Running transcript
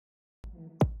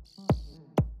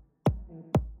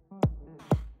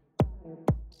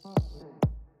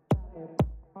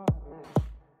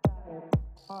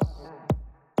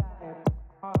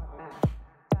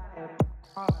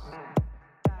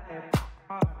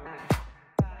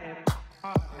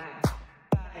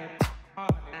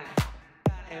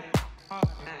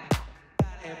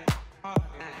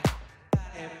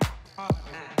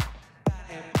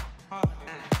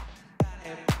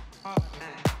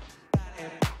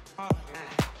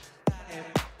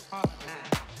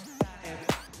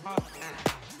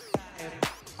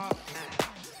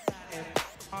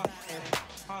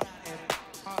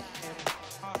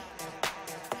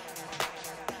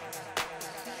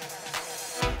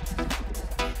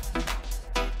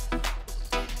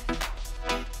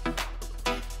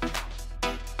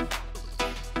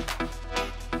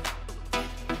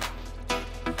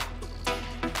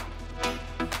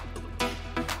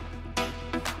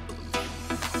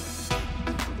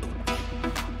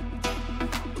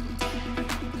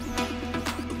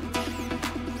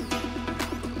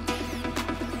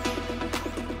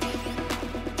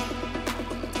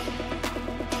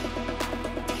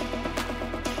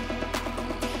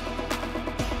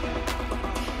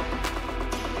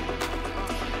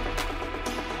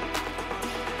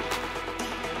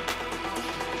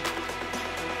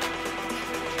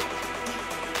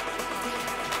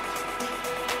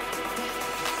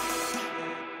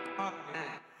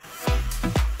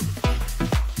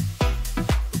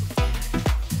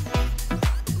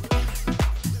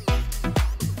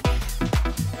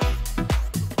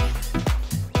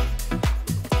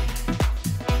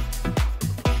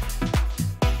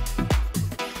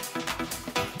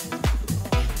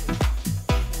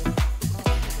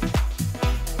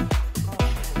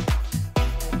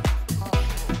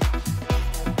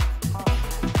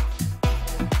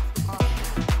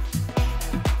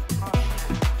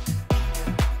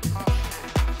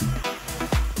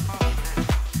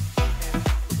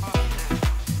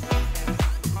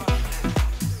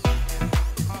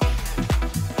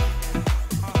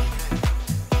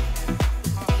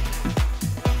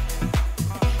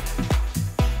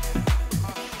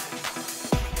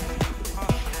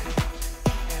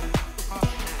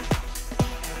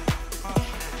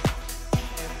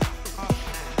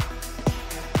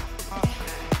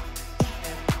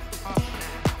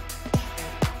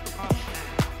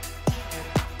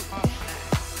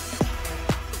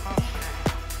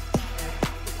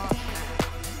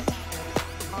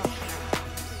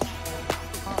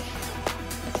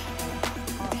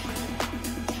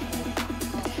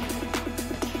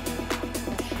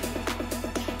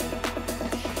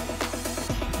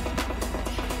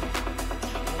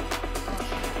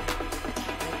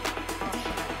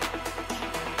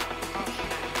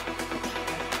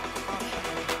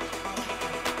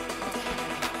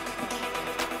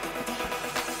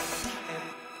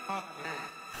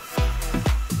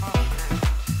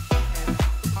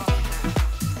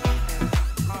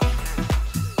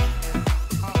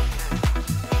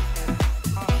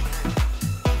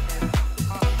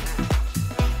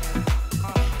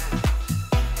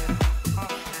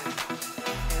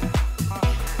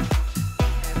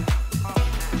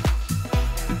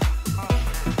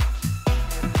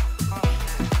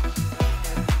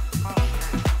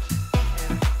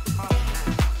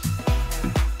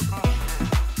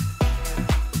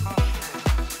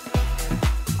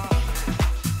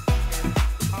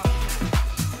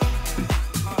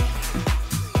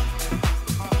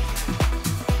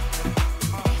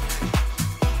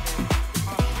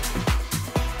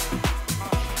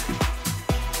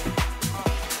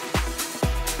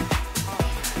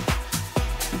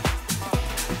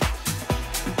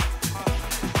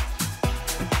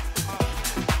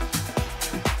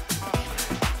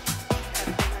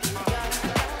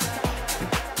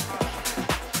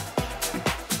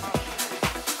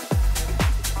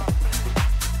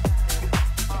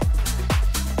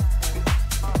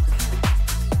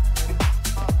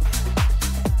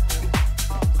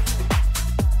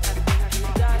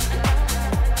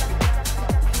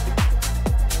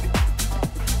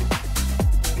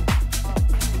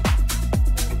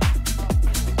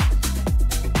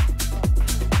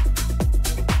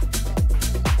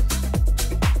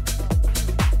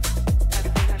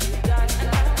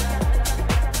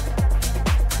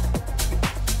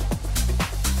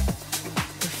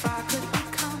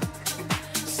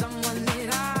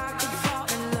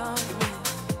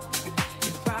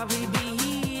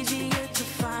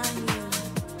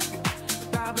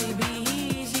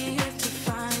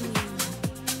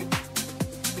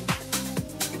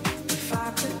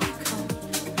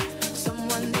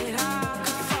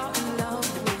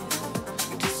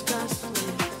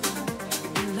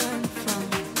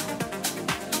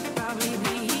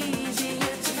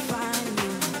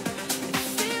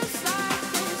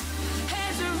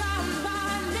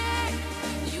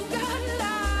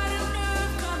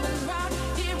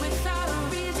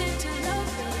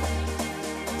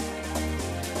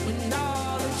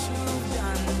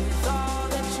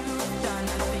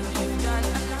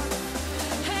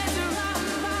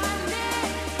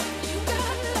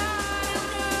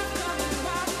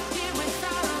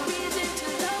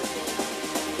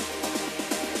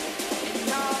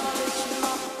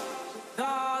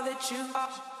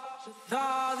with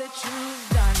all that you've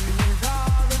done, with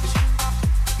all that you,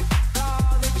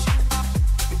 all that you,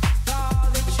 all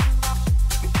that you,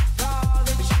 all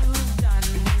that you've done,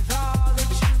 with all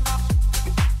that you, all that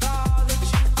you, all that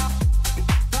you,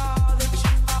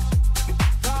 all that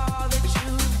you've done, with all that you, all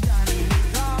that you,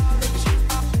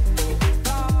 all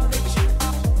that you,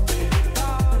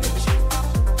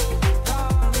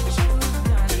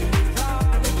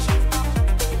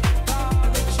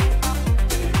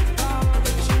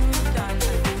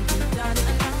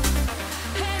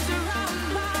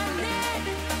 all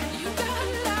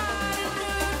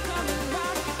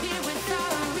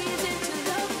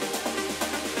that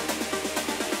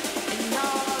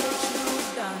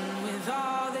you've done, with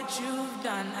all that you, all that you, all that you.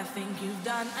 I think you've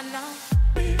done enough.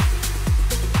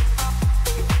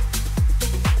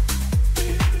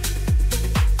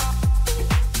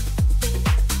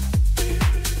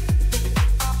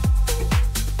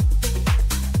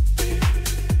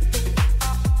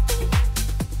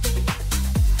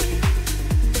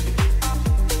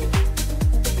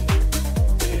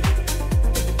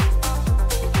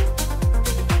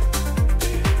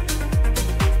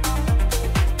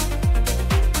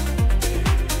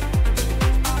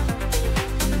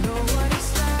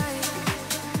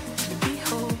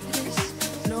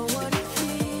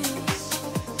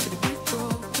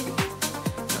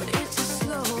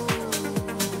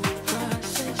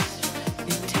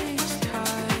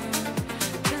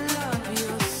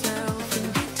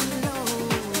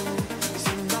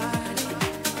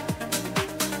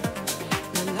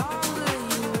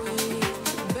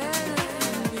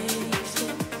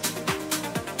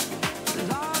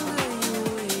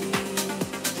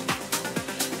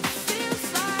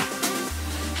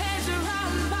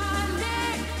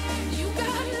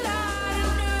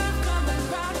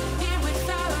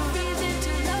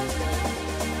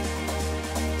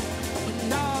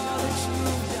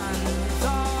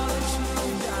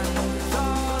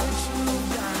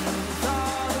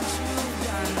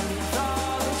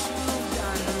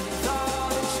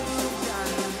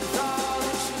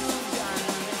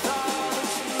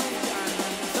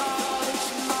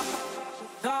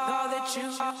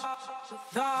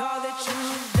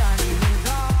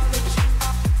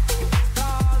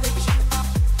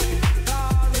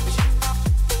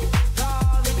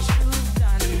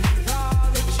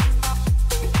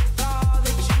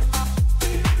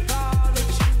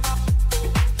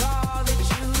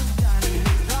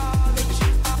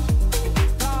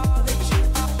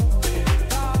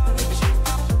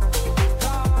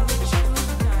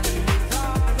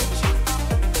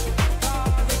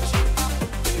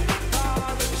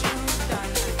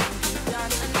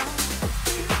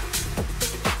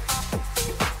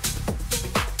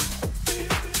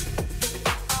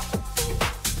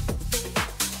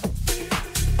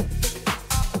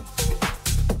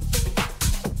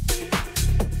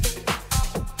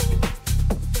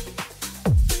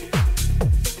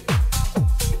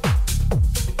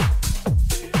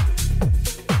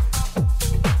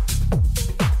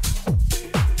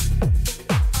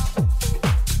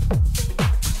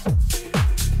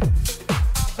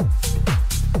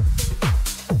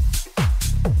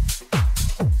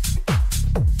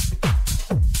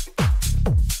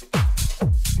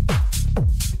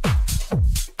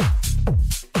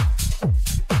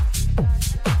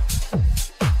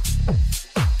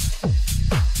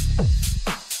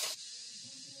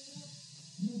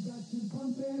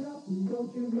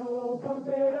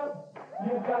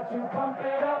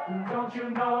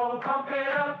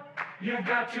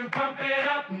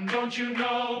 Don't you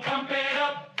know?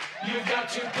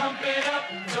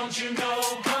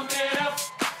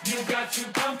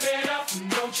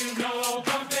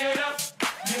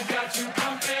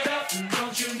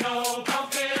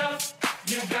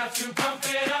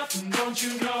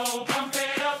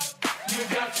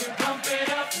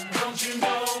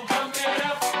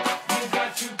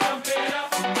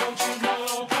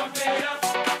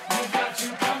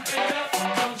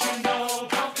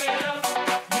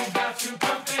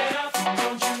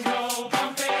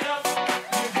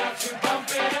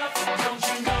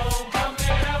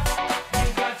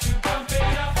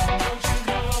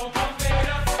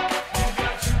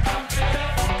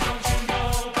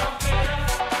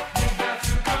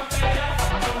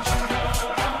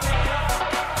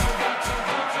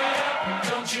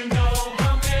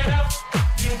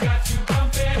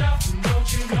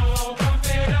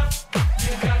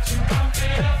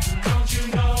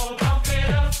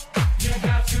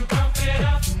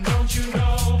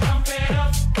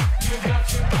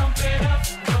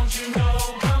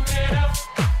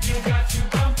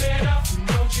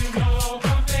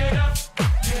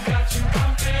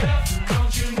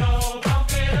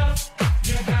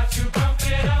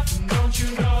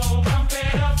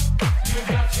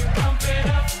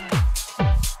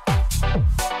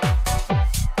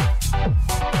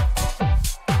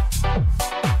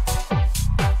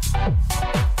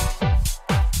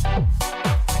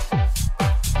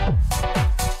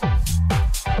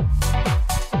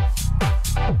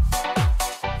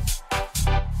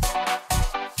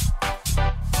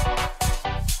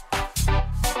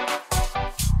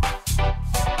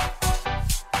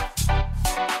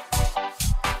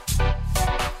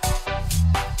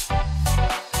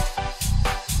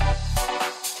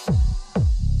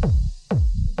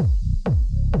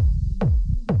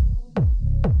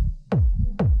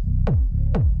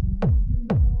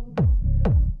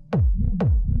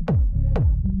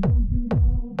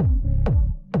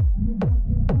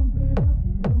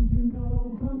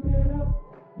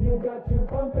 got to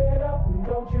pump it up,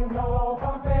 don't you know?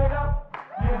 Pump it up.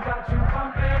 You got to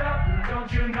pump it up,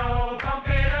 don't you know? Pump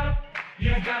it up.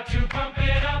 You got to pump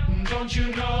it up, don't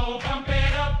you know? Pump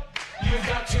it up. You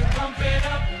got to pump it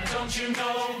up, don't you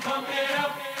know? Pump it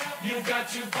up. You got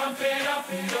to pump it up,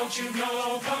 don't you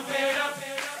know? Pump it up.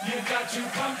 You got to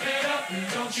pump it up,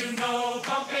 don't you know?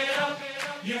 Pump it up.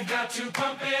 You got to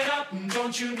pump it up,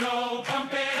 don't you know?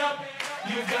 Pump it up.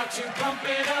 You got to pump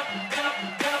it up, up,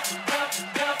 up, up,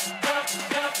 up, up,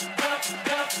 up, up,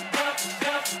 up, up, up,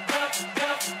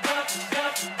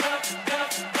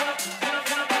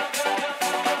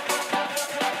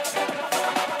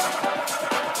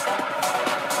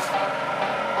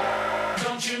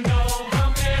 don't you know?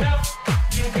 Pump it up.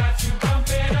 You got to pump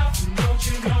it up, don't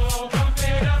you know? Pump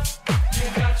it up. You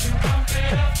got to pump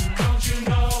it up, don't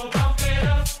you know? Pump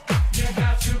it up. You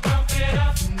got to pump it up,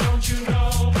 don't you know?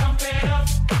 Pump it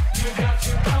up. You got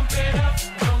to pump it up,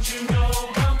 don't you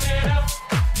know? Pump it up.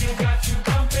 You got to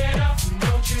pump it up,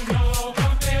 don't you know?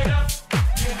 Pump it up.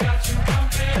 You got to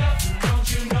pump it up, don't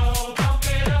you know? Pump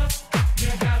it up.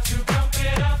 You got to pump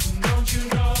it up, don't you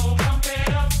know? Pump it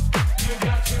up. You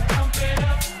got to pump it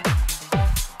up.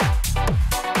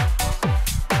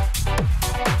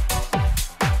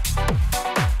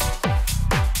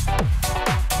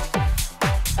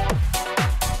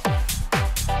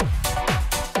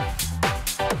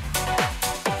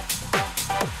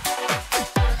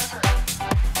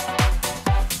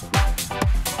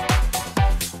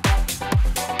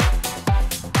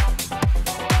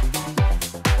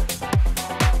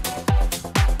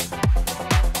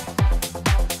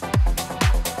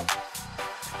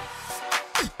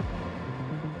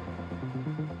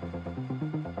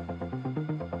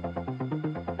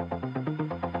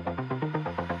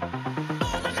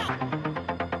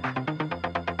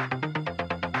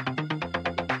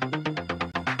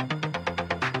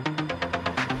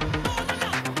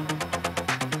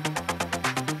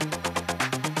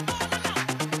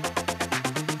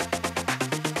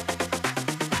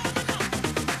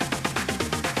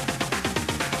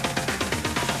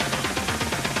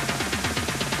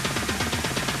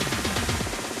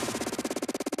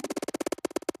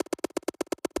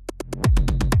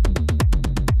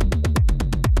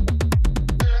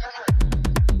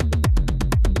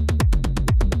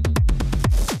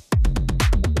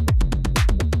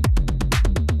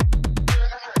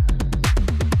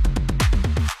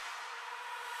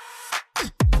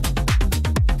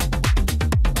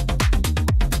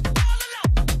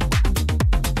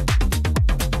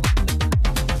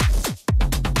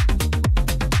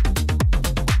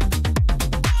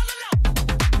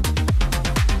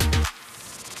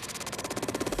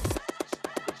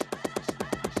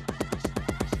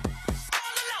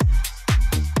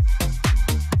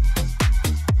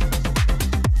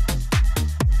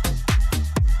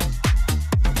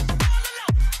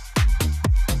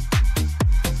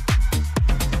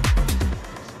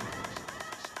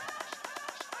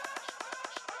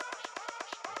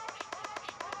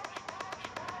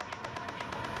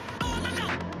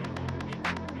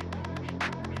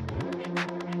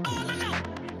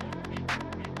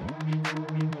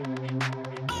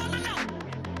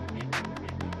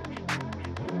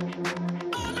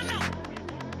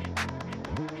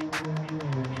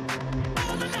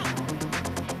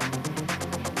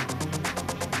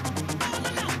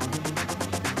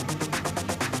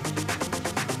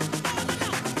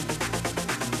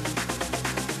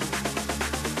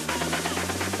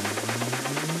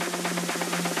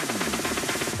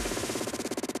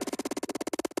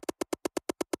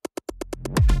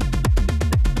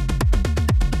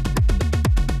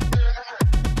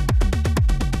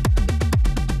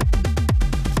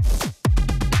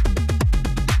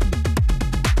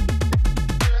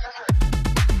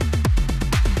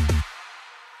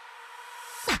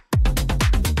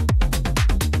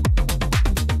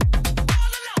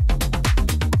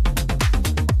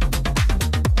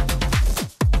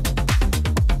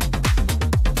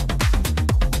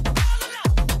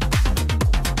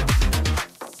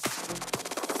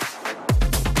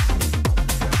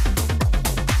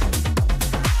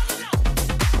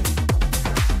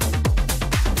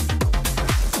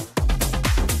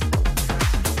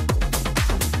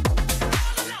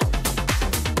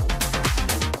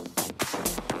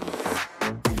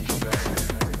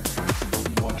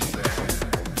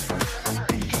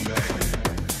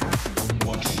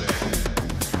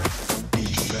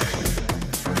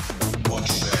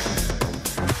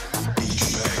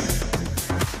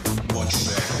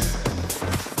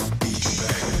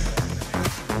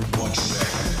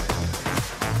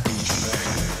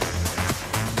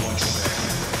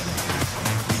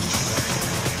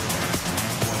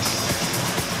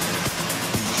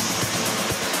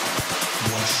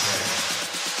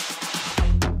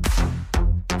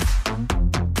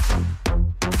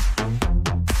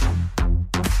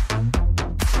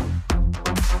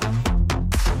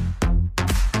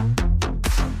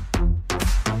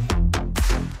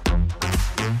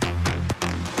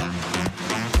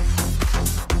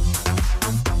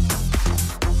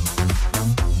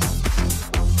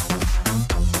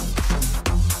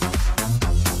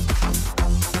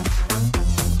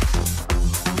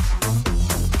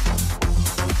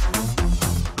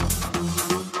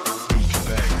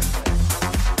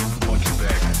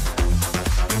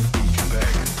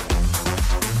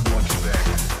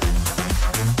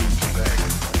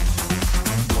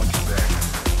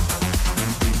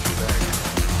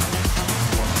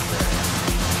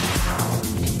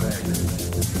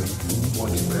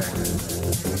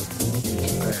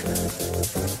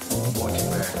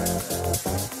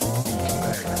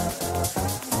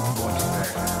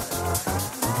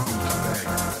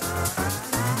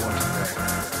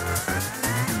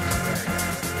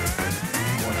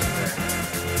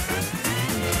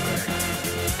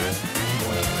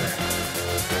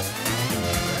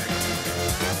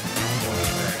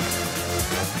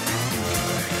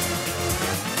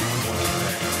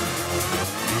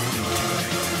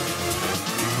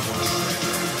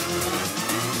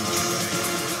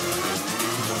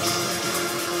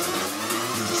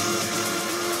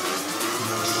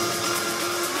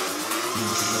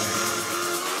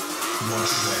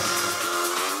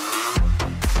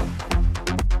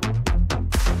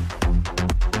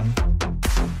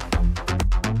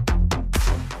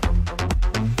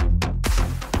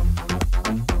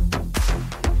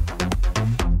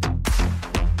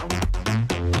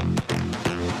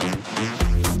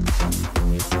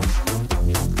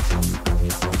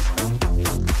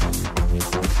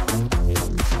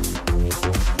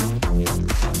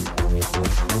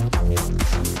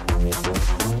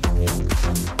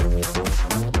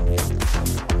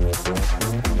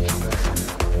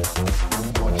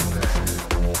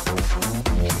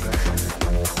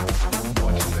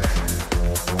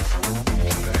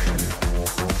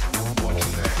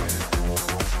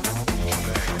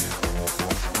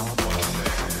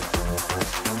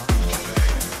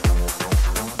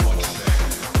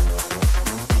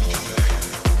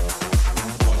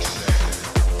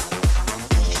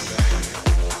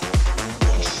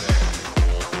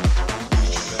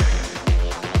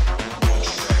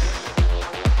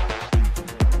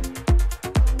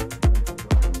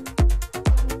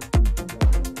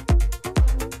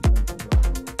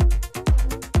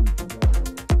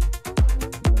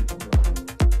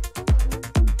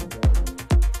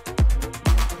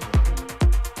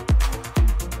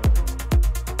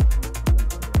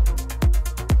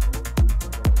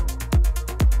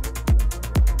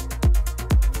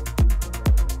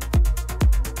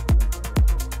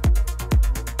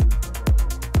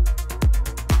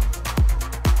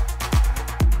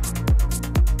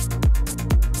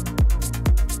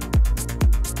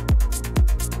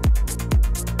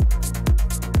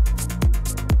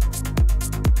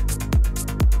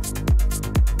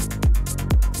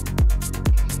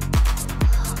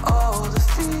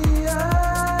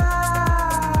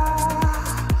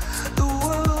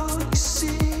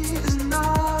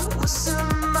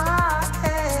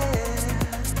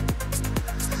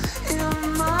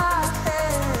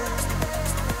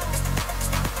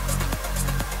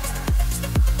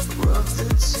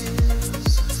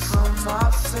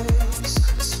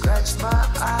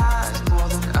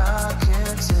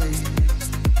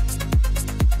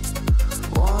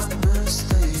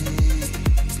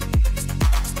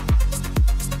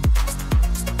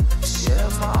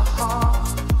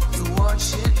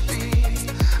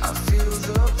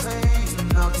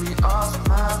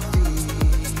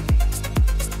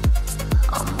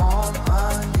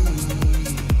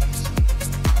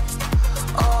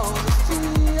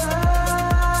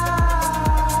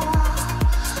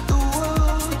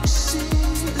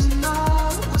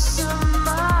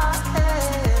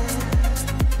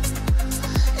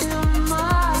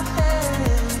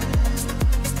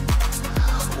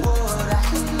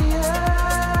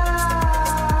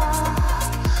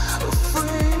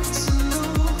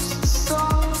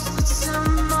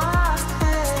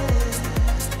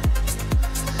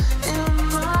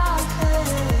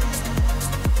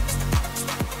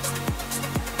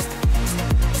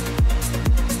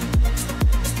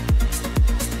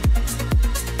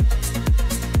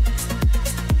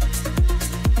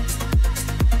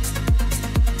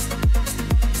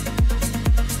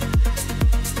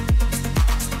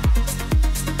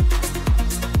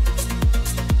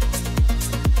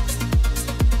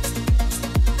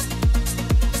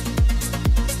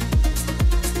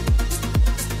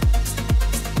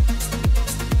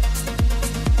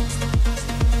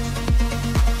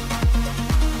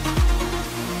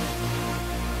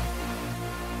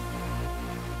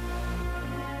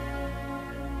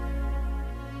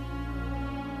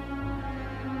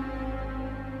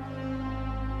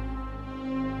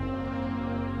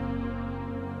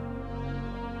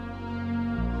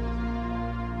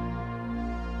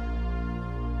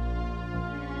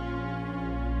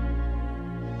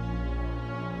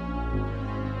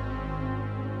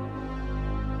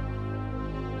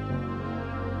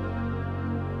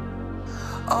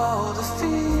 all the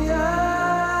fear.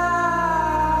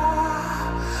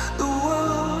 The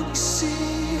world you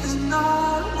see is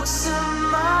not what's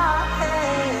in my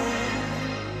head.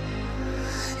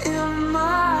 In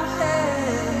my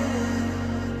head,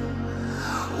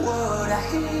 what I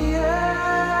hear.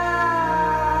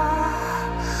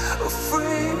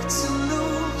 Afraid to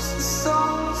lose the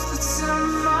songs that's in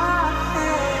my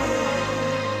head.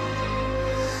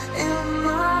 In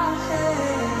my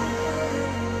head,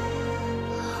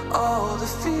 all the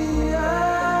fear.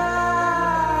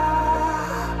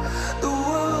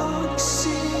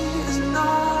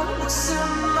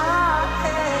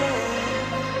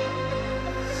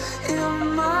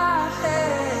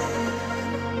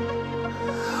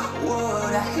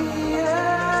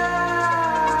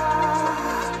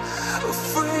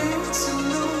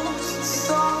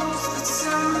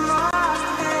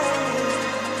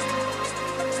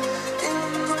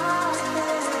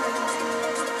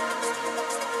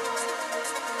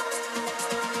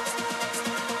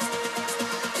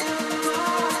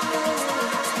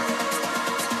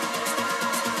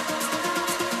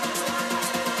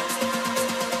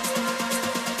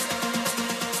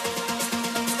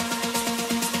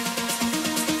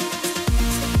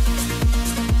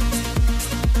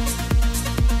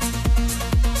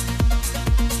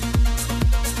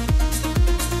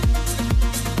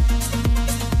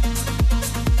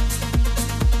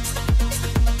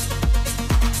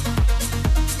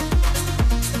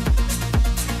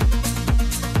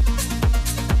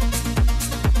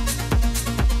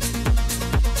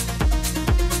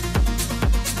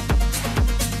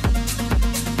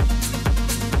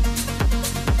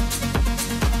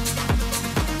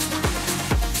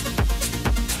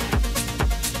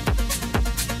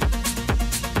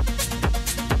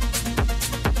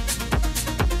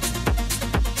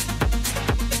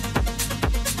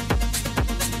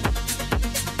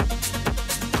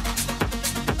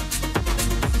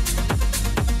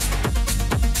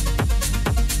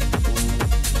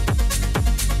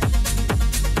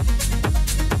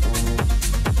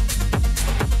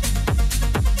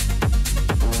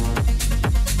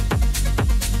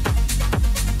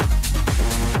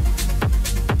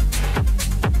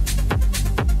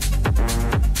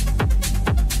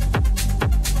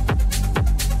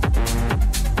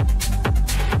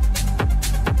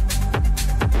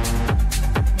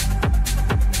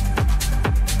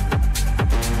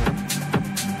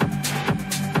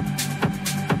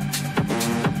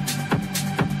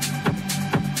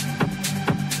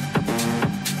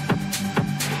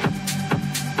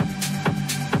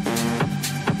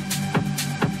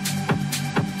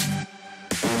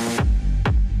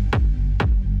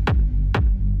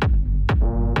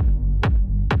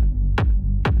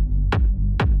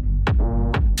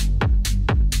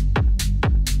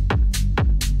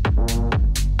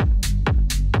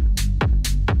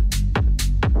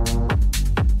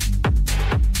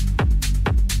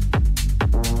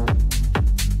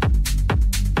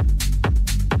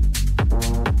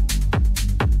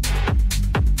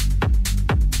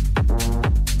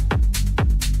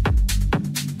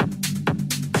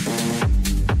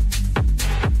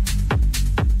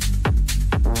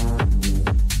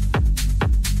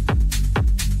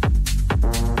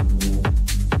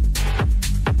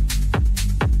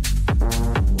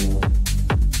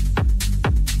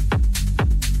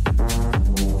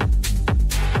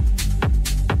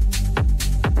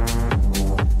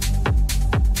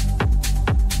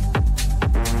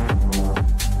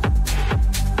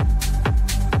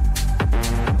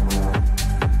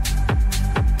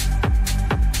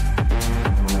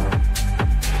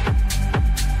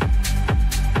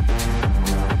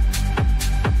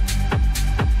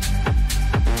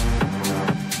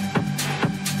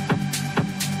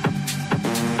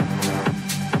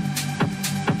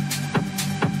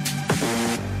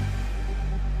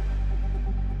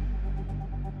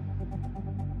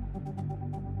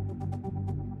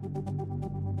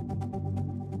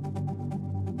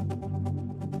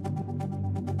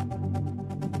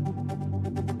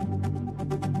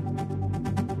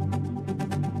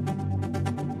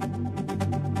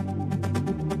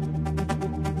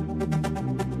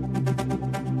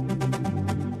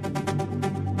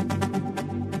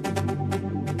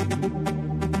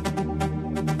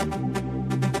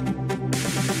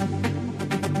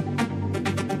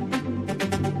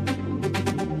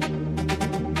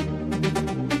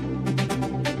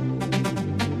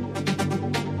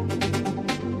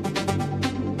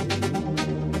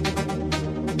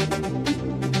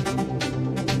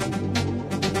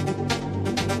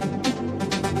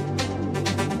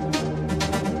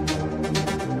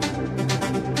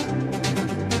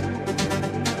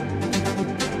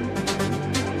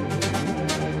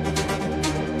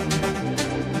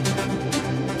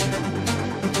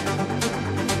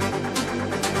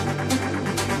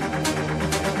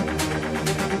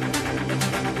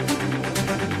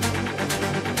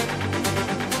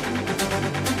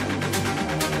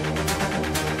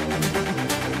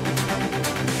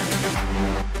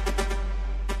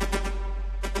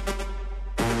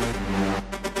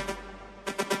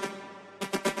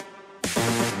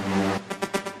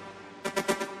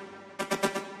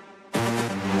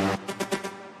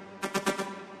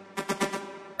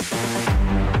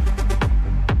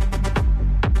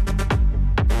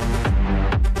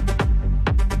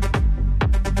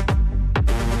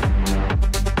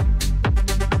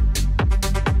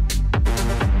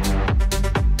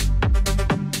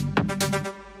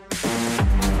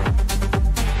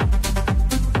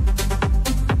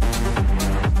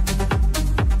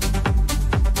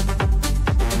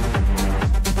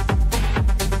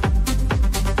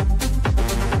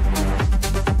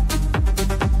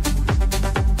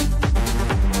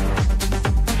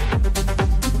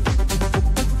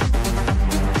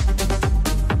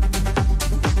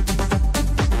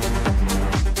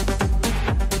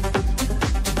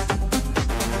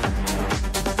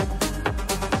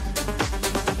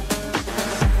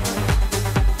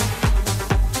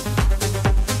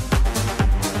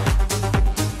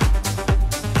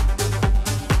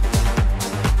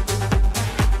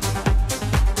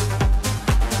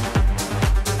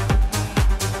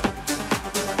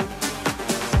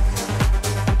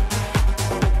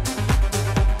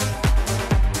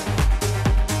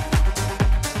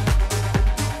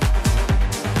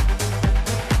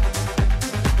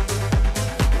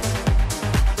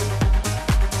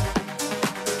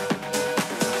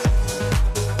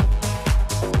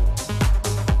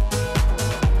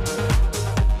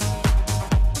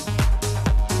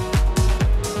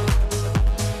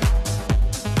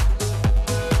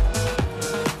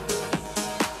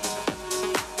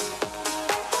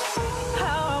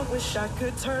 wish I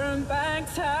could turn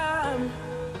back time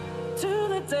to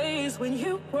the days when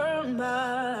you were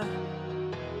mine.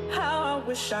 How I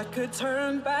wish I could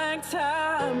turn back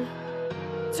time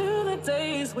to the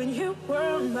days when you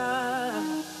were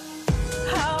mine.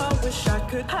 How I wish I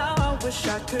could, how I wish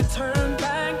I could turn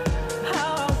back.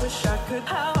 How I wish I could,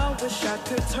 how I wish I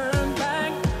could turn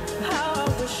back. How I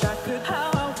wish I could,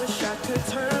 how I wish I could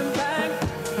turn back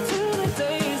to the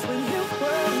days when you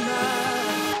were mine.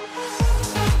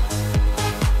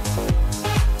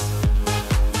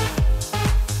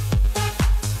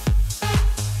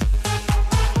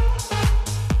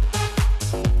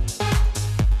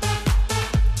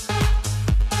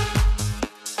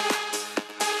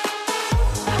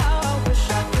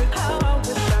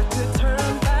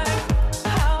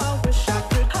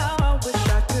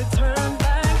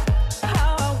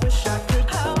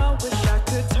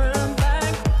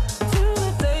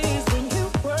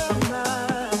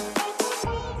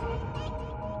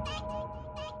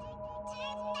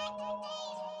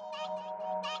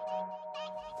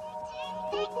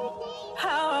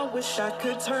 How I wish I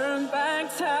could turn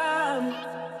back time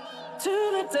to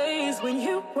the days when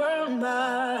you were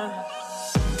mine.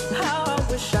 How I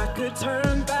wish I could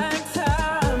turn back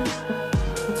time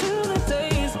to the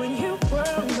days when you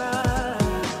were mine.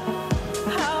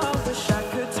 How I wish I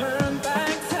could turn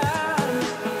back time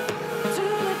to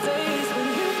the days when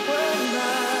you were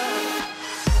mine.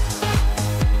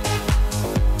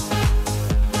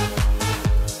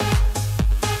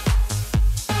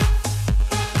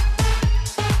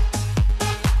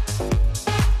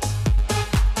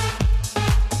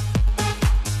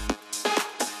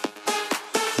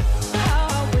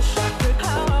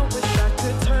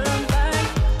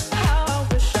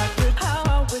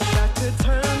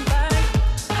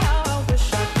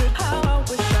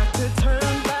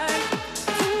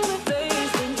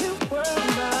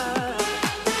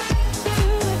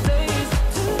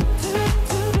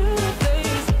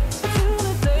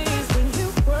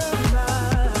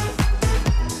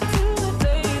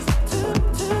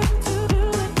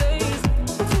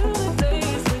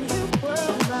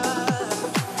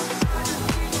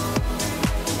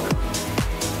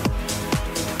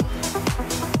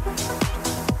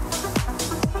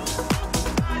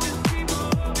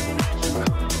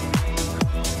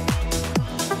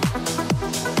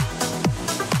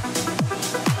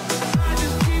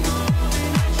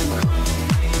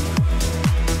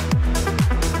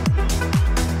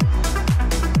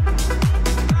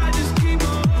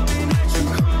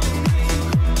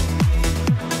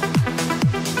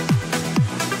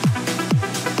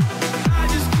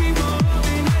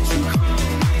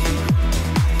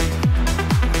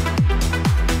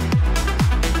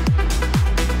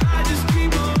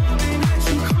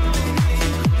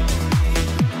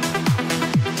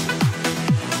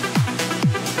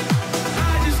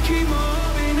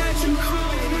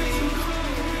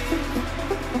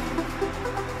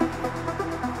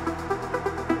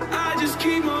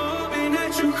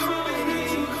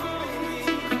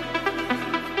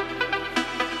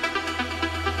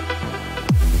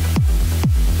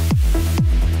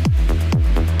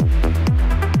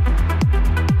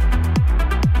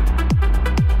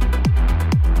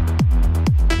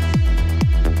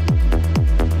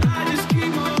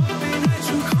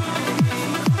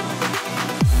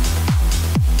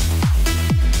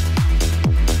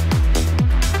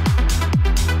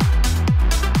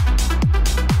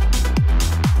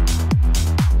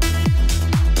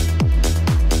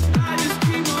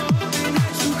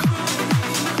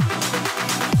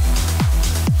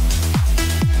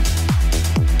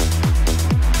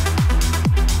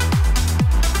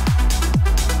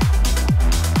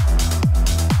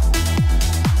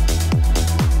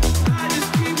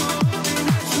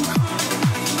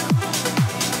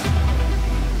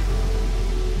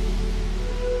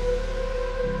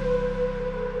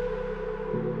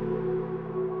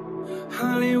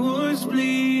 Hollywood's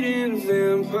bleeding,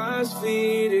 vampires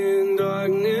feeding,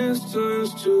 darkness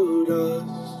turns to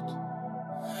dust.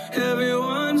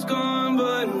 Everyone's gone,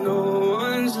 but no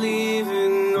one's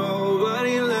leaving,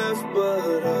 nobody left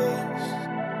but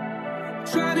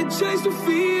us. Try to chase the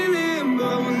feeling,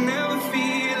 but we'll never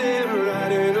feel it,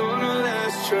 riding on our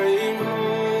last train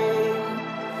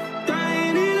home.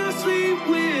 Dying in our sleep,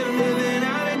 we're living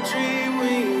out a dream,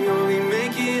 we only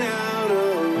make it out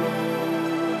alone.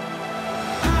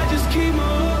 Keep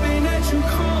hoping that you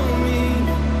call me.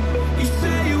 You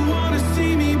say you wanna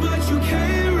see me, but you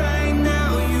can't right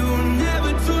now. You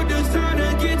never took the time to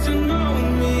get to know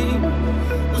me.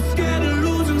 We're scared of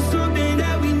losing something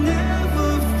that we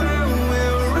never found.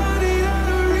 We're running out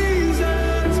of reasons.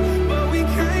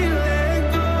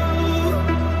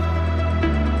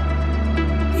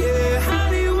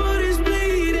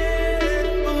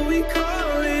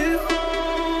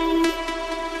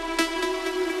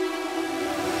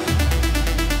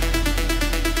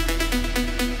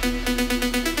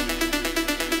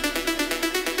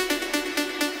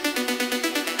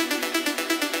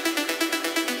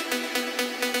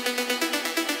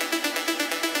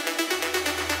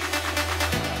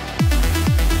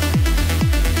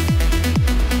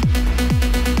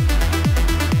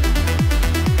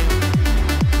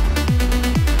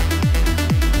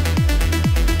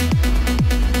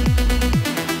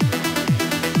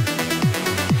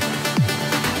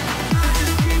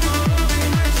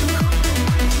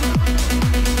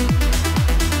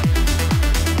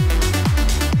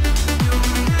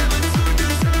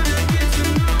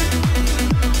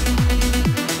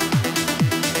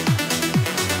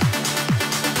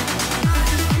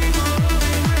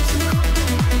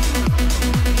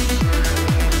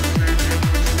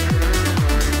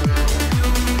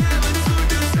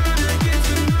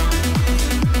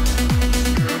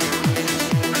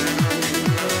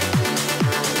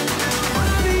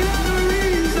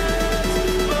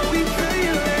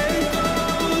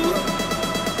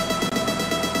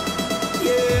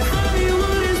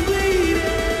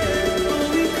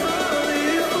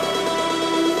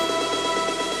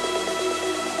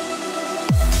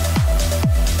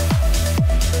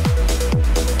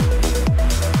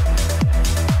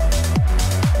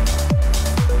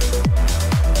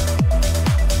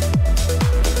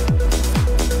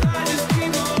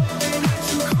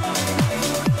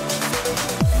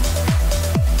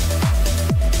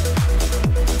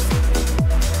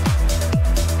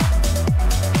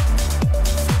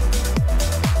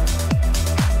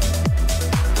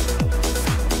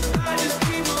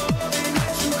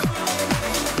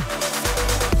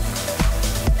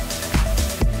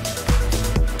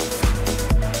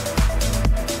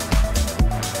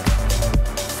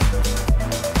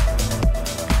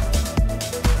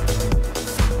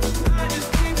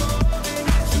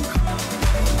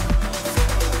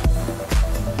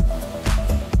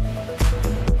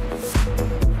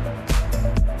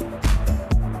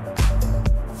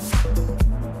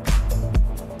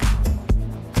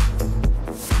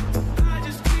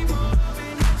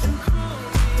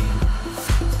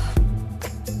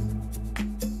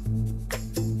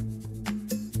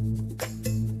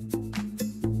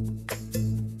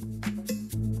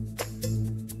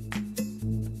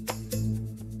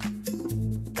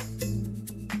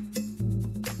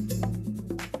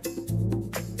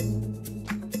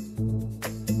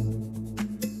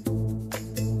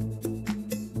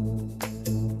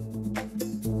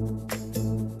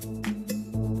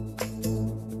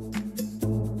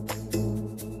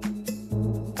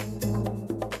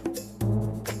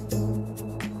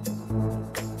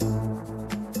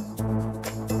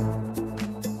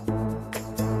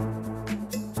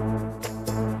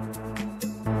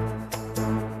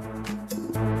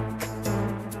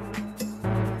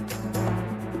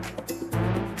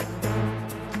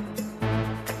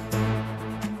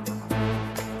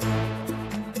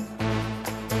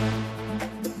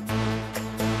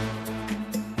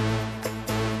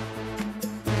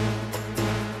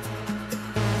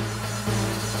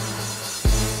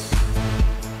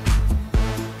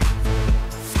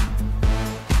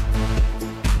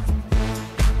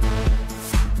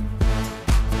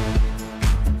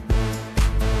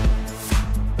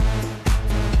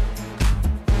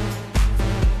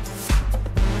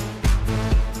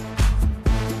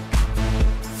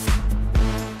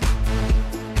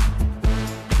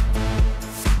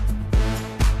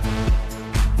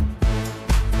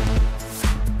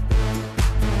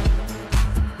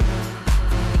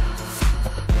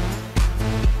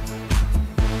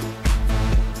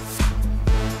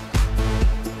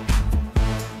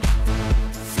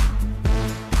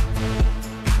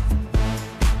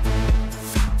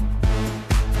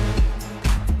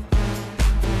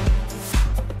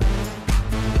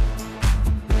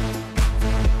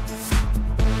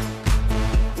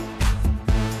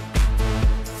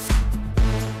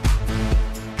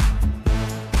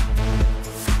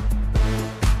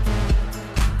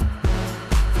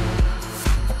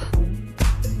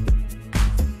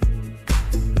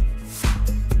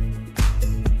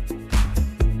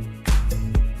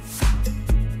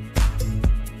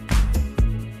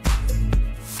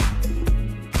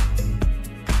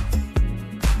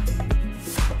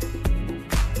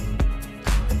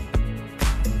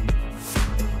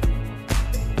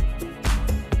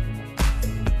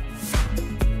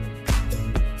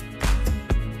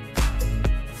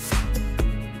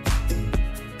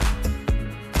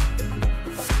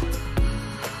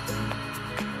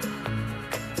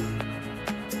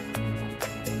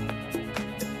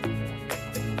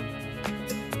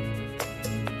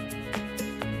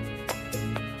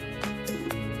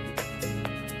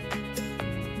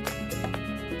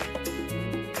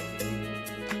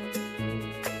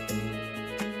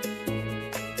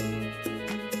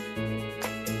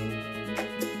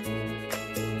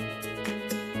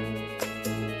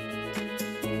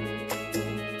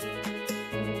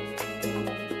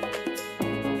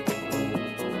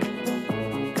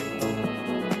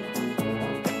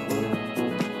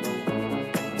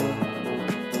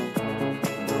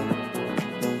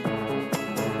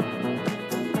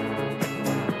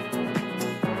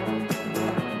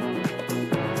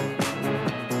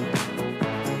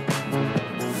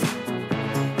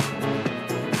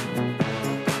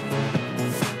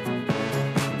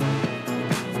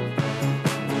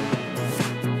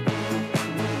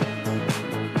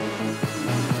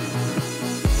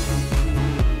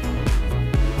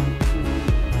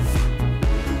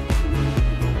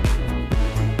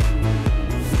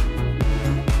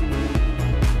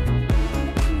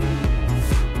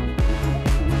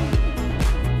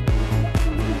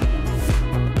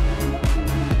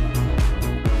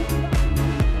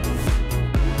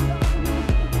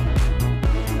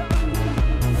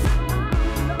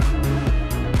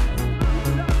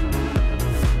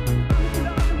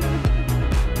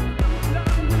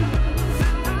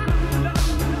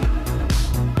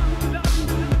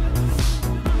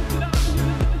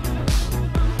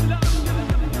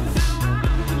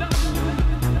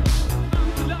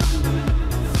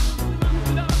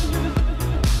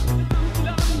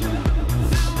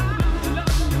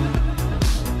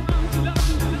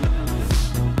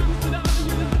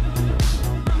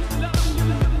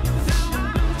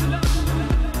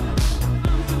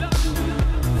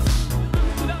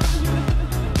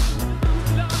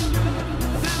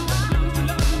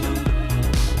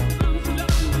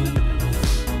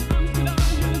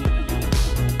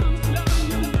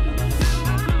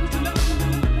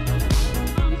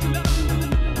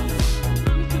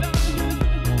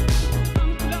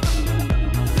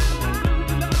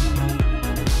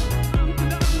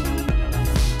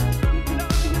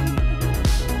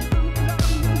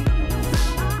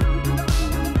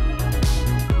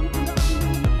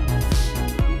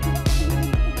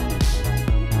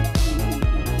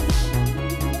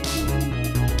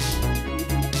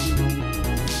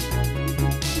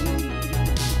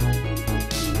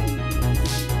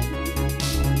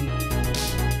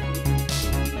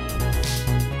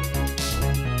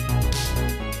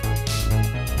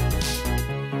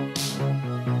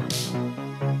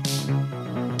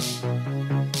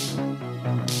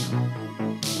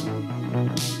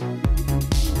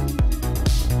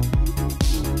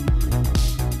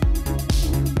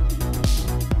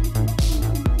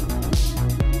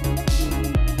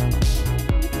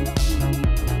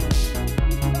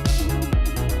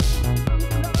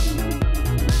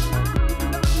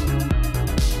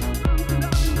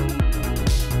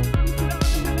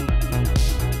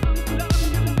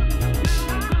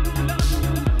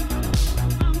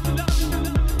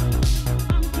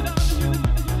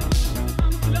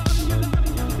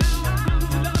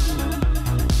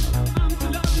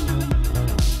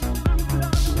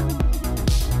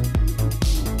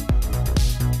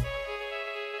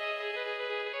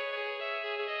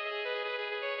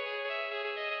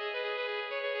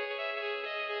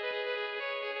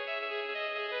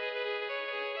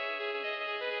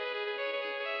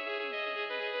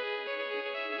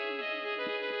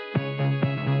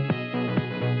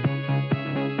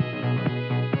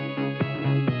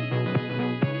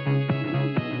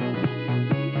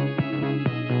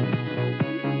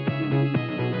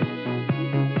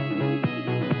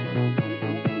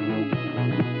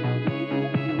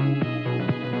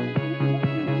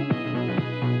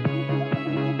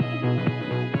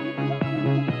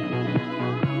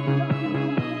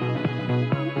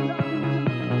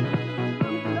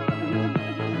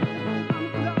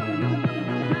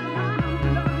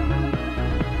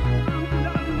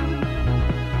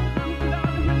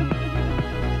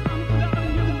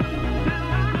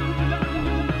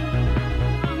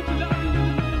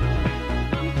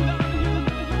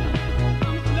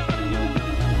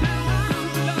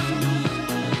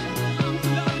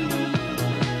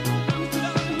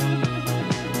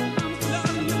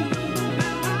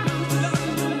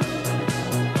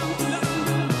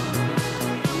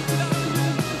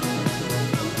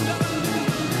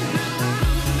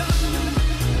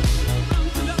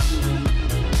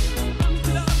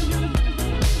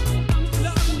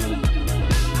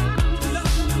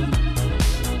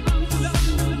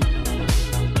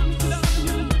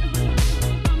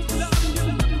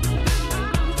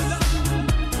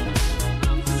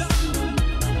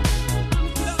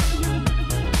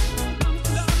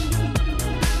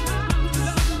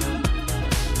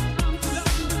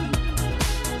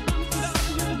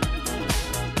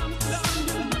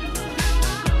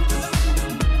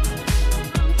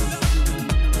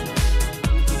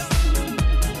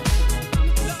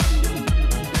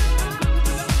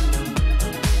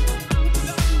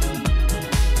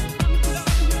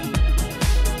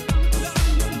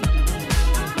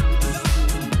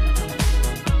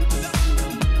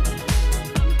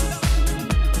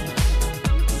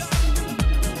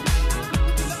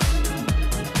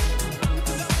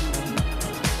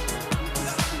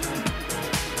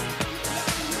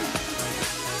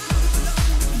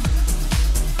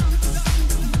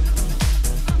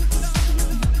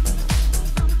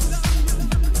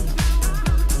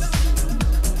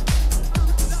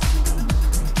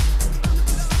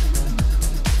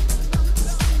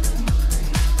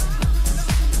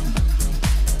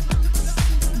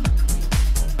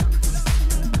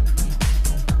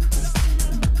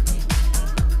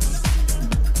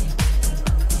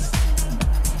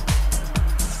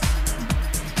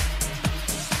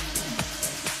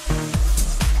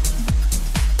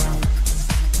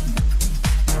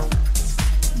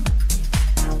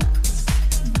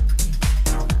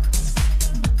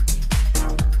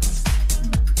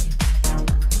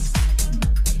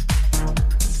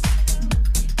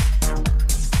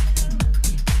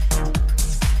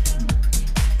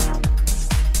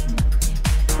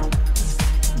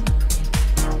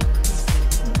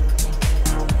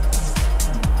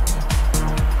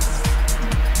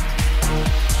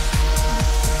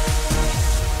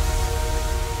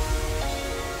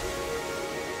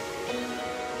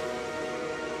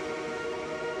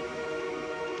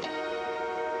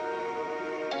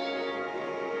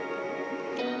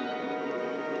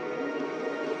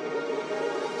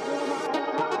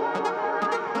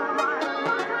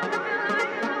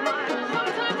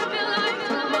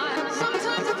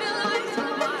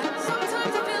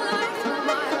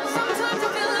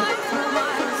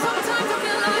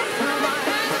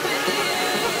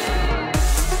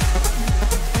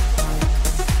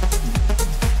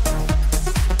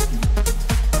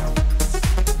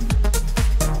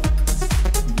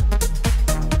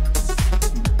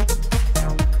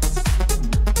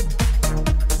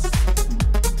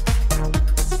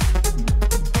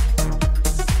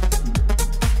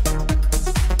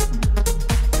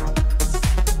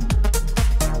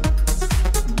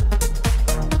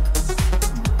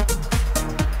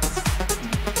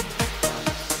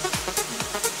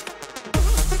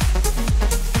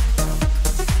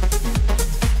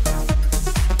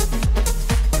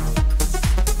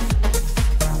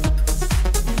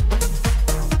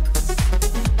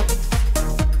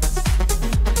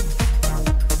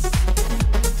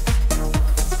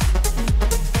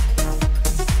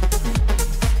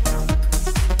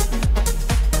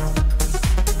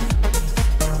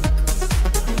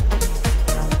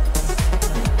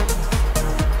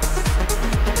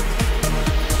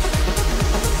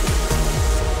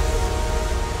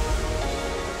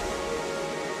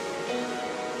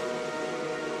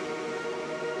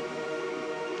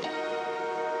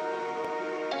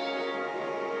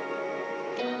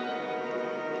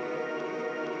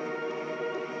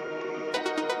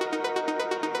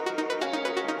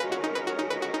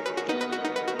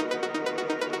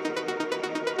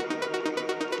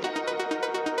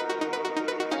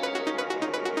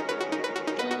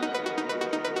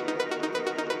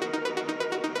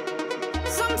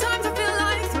 Sometimes I feel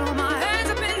like throw my hands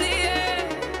up in the air.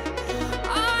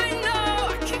 I know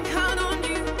I can count on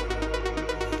you.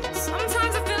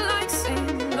 Sometimes I feel like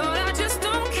saying, Lord, I just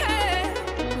don't care.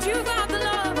 You got the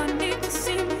love I need to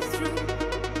see me through.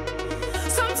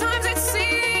 Sometimes it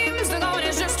seems the going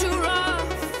is just too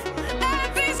rough,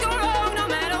 and things go wrong no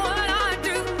matter what I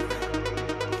do.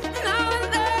 Now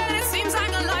and then it seems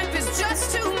like a life is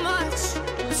just too much,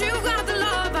 but you got the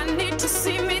love I need to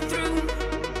see me through.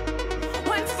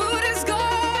 When food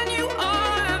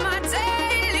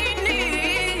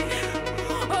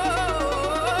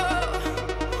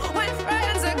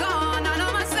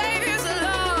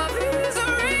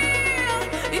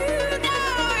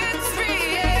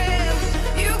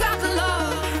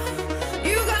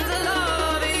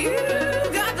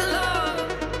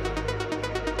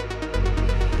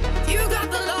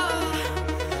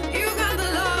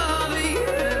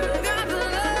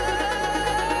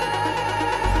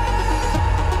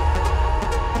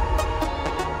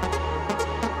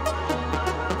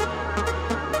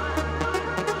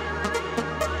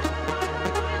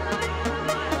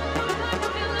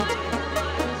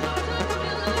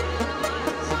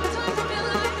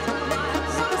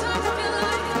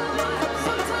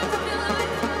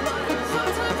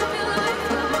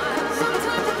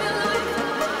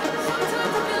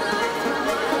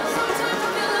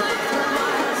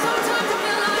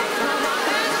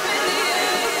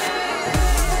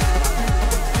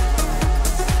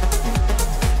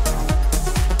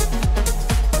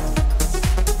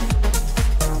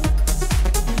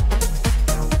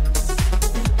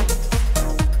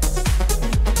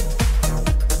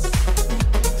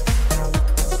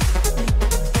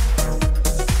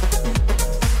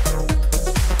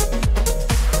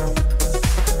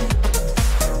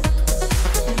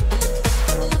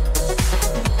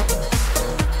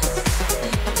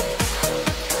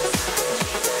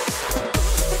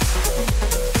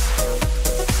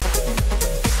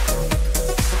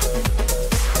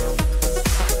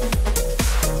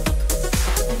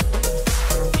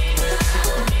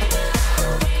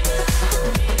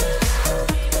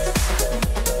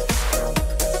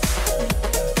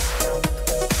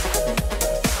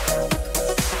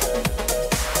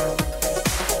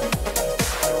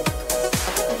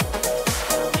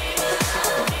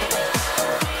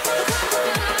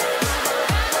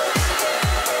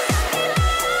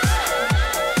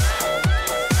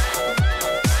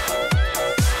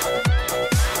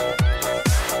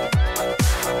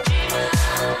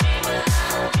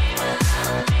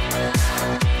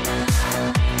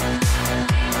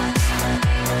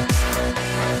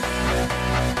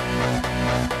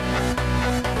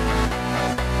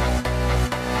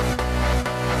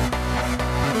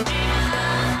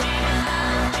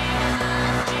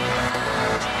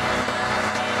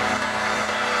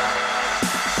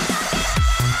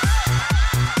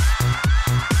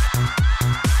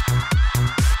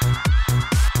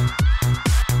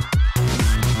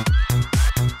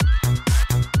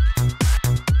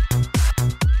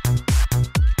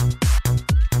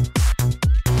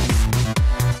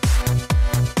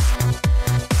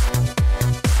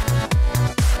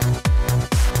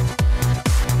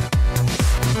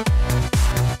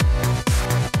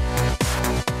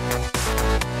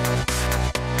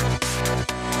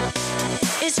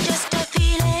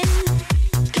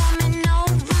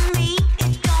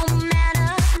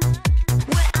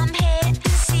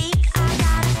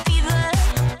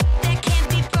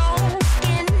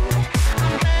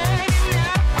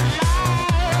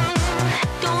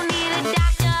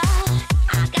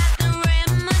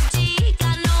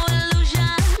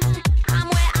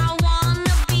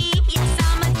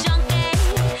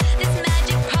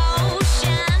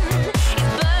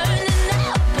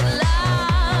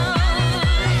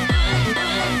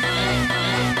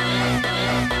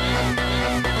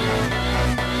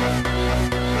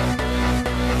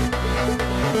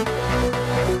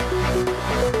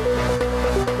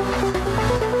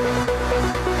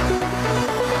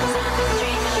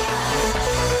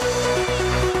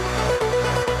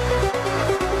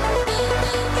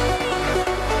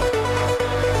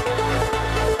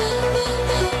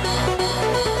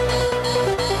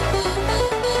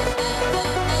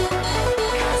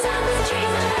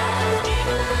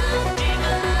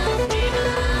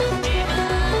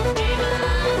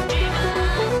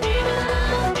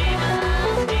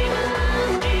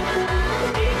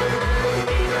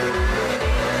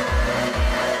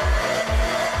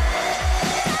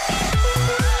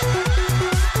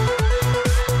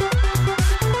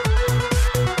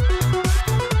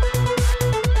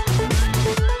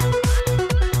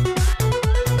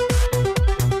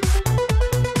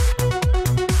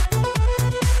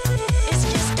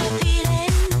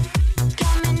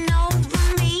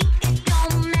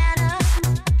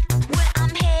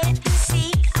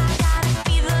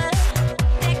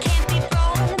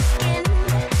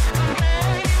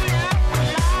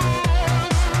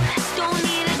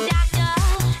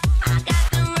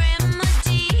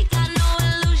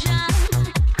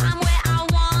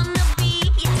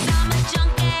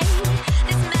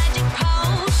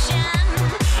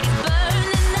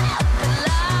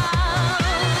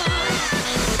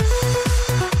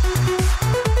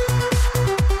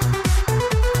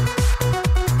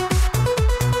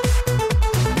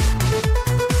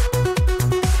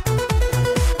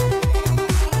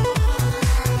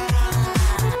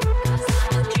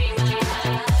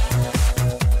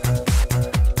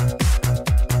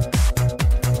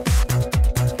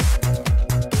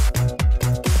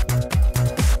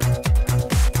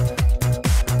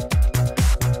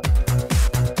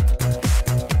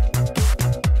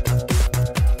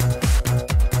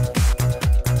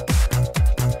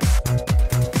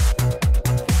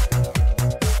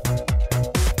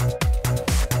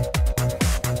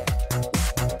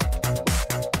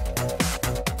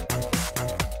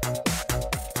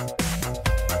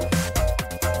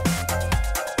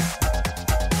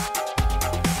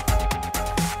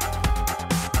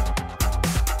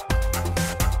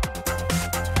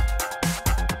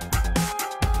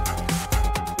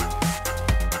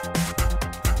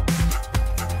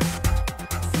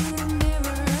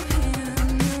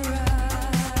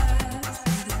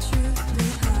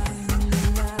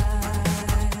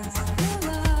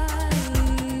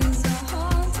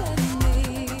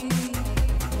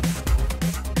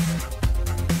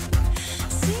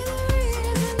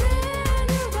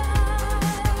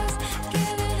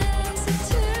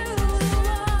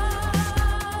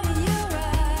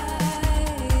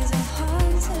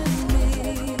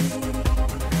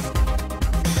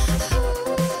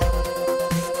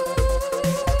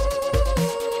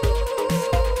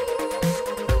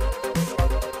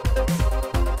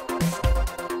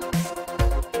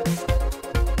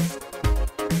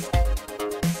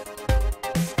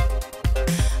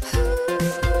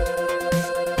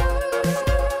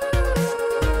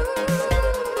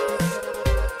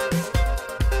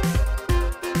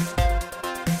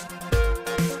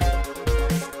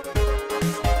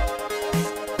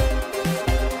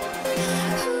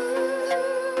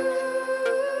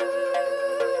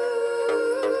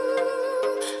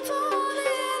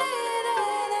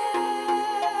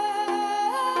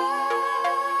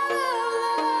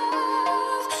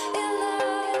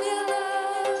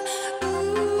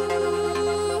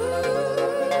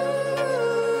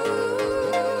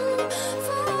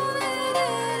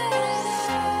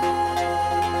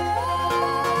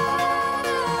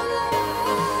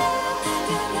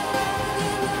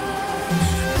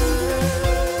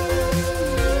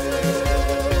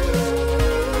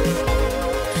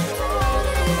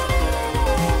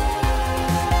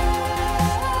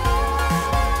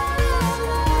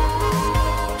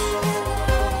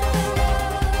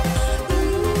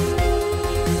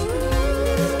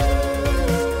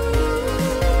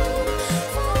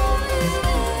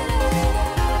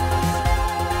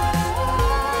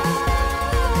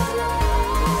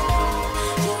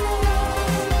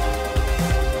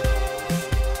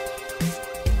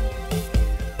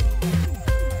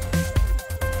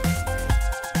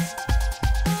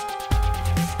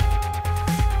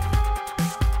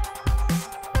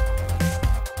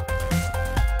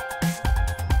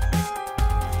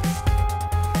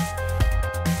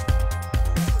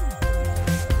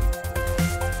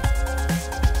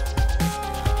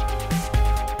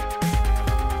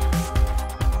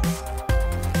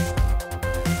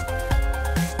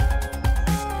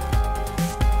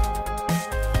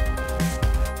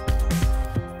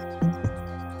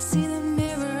See the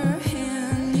mirror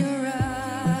in your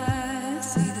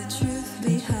eyes. See the truth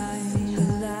behind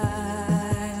the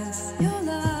lies. Your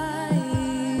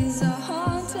lies are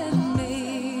haunting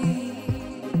me.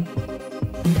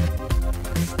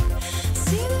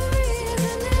 See the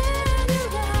reason in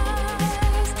your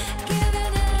eyes. Give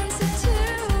an answer to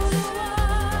the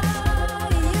why.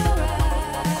 Your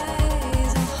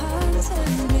eyes are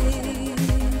haunting me.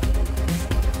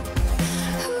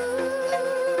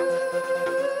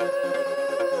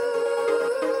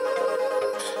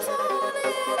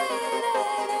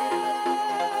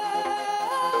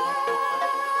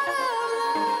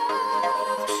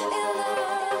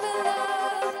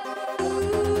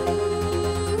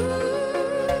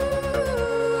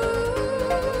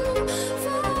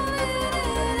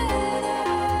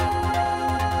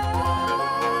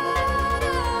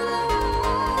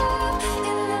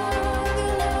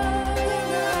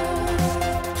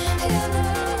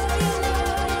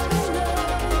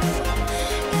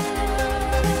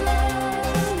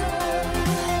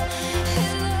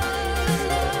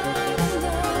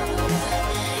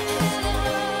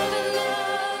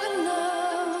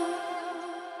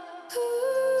 Ooh.